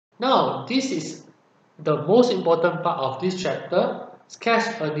Now, this is the most important part of this chapter.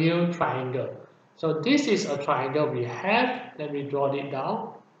 Sketch a new triangle. So this is a triangle we have. Let me draw it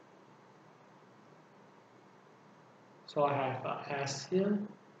down. So I have a S here,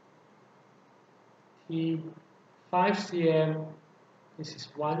 T 5 cm, this is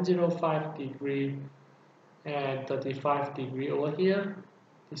 105 degree, and 35 degree over here,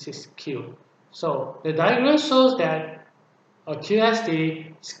 this is Q. So the diagram shows that a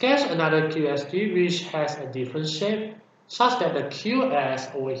QST, sketch another QST which has a different shape, such that the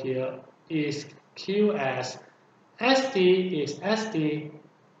QS over here is QS, ST is ST,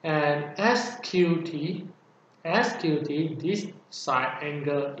 and SQT, this side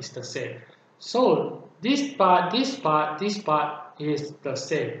angle is the same. So this part is the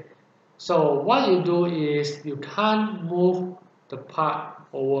same. So what you do is you can't move the part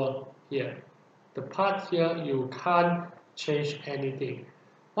over here. The part here you can't change anything.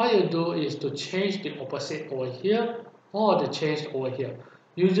 What you do is to change the opposite over here or to change over here.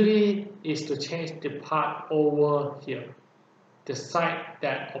 Usually is to change the part over here, the side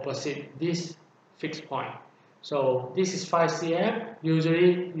that opposite this fixed point. So this is 5 cm.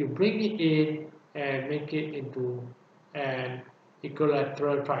 Usually you bring it in and make it into an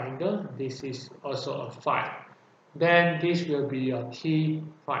equilateral triangle. This is also a 5. Then this will be your T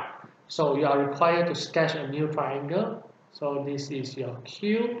prime. So you are required to sketch a new triangle. So this is your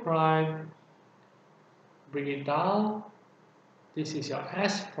Q prime. Bring it down. This is your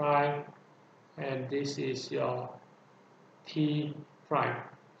S prime. And this is your T prime.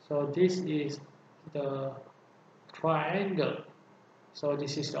 So this is the triangle. So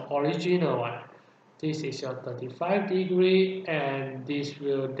this is the original one. This is your 35 degree, and this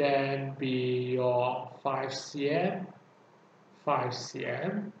will then be your 5 cm, 5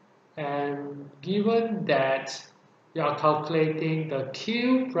 cm. And given that you are calculating the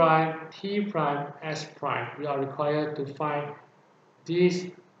Q prime, T prime, S prime, we are required to find this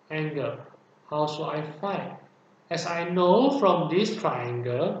angle. How should I find? As I know from this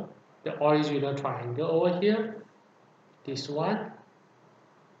triangle, the original triangle over here, this one,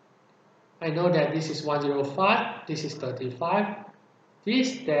 I know that this is 105, this is 35.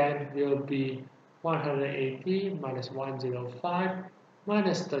 This then will be 180 minus 105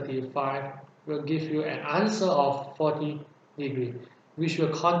 minus 35 will give you an answer of 40 degree, which will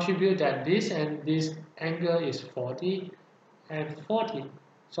contribute that this and this angle is 40 and 40.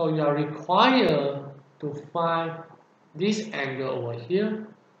 So you are required to find this angle over here.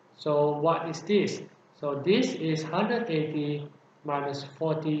 So what is this? So this is 180 minus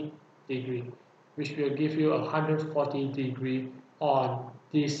 40 degree, which will give you 140 degree on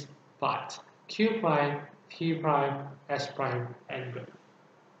this part, Q prime, T prime, S prime angle.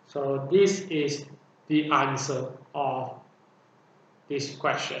 So this is the answer of this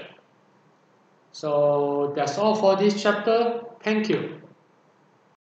question. So that's all for this chapter. Thank you.